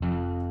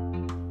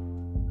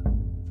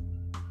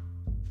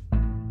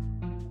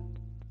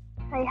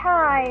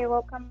Hi,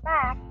 welcome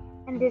back.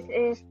 And this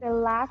is the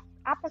last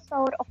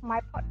episode of my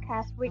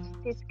podcast, which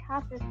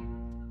discusses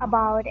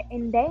about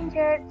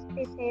endangered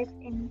species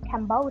in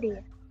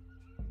Cambodia.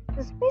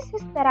 The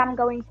species that I'm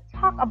going to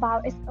talk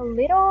about is a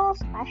little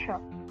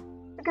special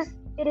because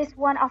it is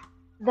one of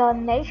the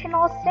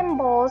national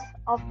symbols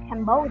of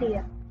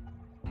Cambodia.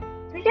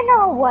 Do you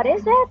know what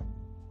is it?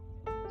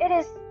 It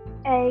is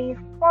a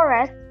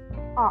forest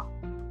oak,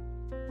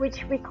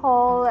 which we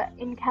call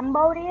in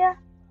Cambodia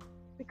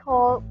we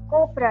call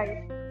copra.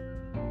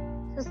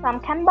 So some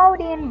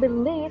Cambodians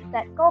believe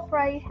that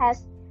copra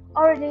has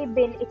already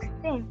been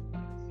extinct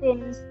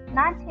since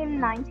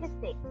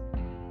 1996.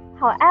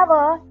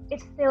 However, it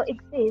still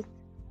exists,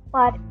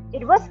 but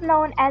it was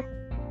known as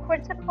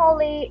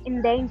critically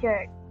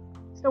endangered.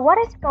 So what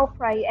is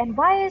copra and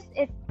why is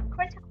it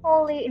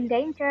critically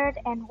endangered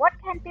and what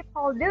can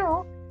people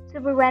do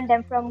to prevent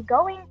them from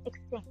going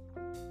extinct?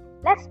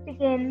 Let's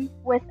begin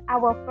with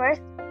our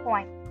first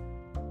point.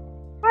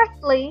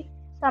 Firstly,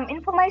 some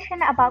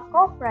information about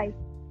copra.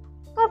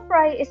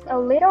 Copra is a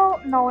little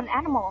known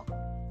animal.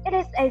 It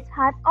is a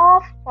type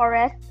of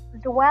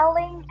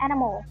forest-dwelling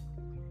animal.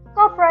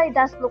 Copra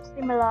does look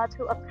similar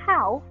to a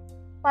cow,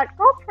 but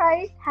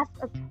copra has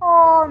a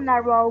tall,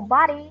 narrow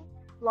body,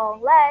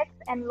 long legs,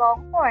 and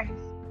long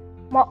horns.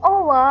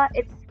 Moreover,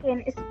 its skin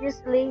is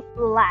usually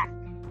black.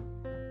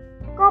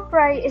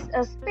 Copra is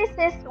a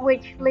species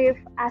which live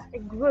as a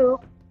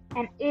group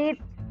and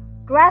eat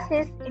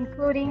grasses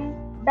including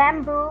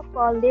bamboo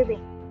for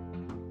living.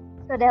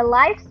 So their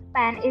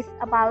lifespan is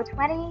about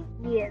 20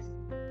 years.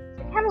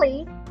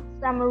 Secondly,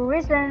 some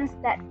reasons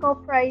that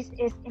copra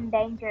is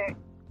endangered.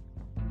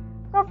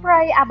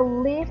 Copra are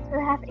believed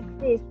to have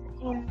existed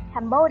in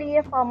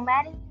Cambodia for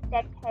many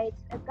decades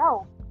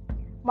ago.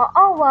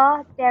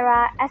 Moreover, there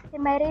are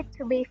estimated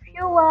to be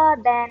fewer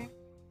than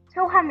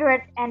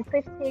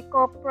 250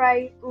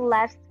 copra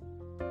left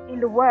in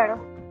the world.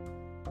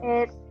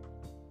 It's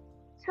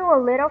too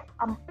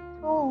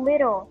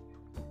little.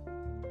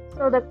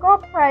 So the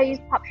copra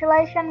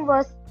population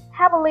was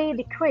heavily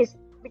decreased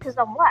because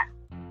of what?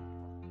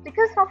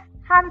 Because of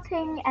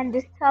hunting and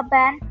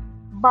disturbance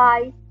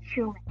by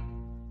humans,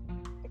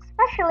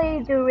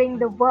 especially during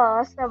the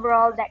war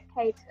several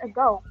decades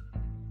ago.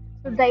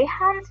 So they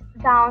hunt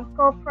down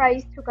copra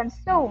to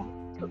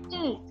consume, to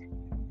eat.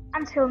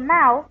 Until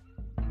now,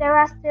 there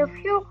are still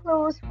few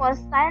clues for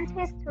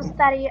scientists to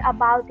study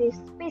about this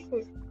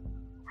species.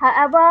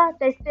 However,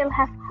 they still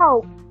have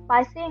hope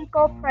by seeing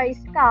copra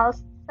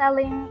skulls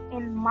selling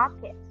in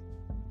markets.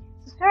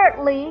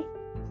 Thirdly,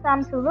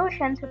 some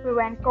solution to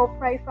prevent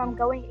copra from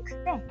going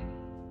extinct.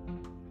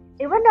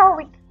 Even though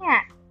we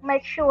can't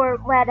make sure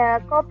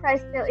whether copra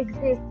still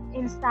exists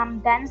in some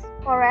dense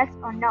forests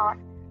or not,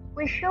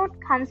 we should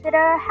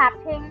consider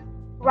helping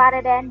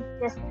rather than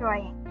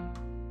destroying.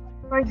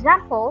 For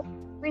example,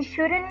 we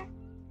shouldn't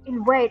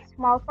invade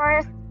small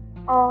forests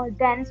or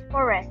dense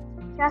forests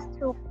just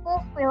to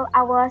fulfill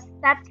our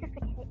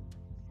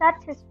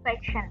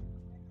satisfaction.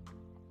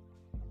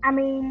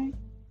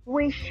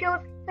 We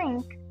should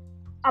think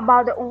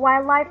about the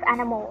wildlife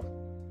animals.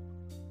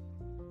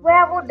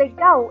 Where would they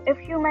go if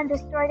humans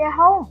destroy their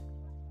home?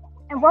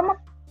 And one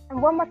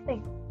more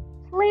thing.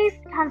 Please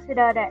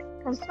consider that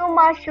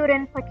consumers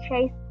shouldn't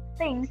purchase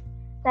things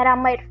that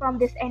are made from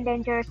this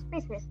endangered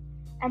species,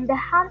 and the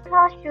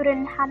hunters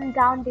shouldn't hunt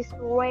down these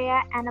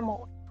rare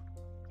animals.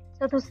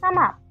 So to sum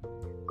up,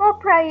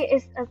 copra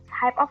is a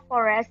type of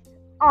forest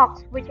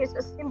oak which is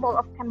a symbol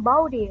of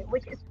Cambodia,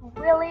 which is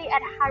really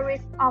at high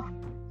risk of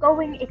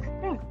going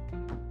extinct.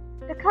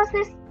 The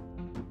causes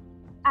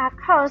are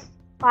caused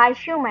by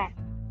humans.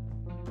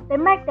 They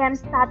make them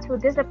start to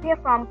disappear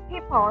from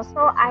people,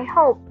 so I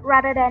hope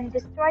rather than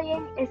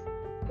destroying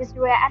this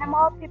rare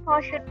animal, people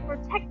should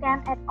protect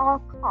them at all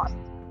costs.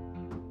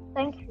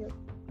 Thank you.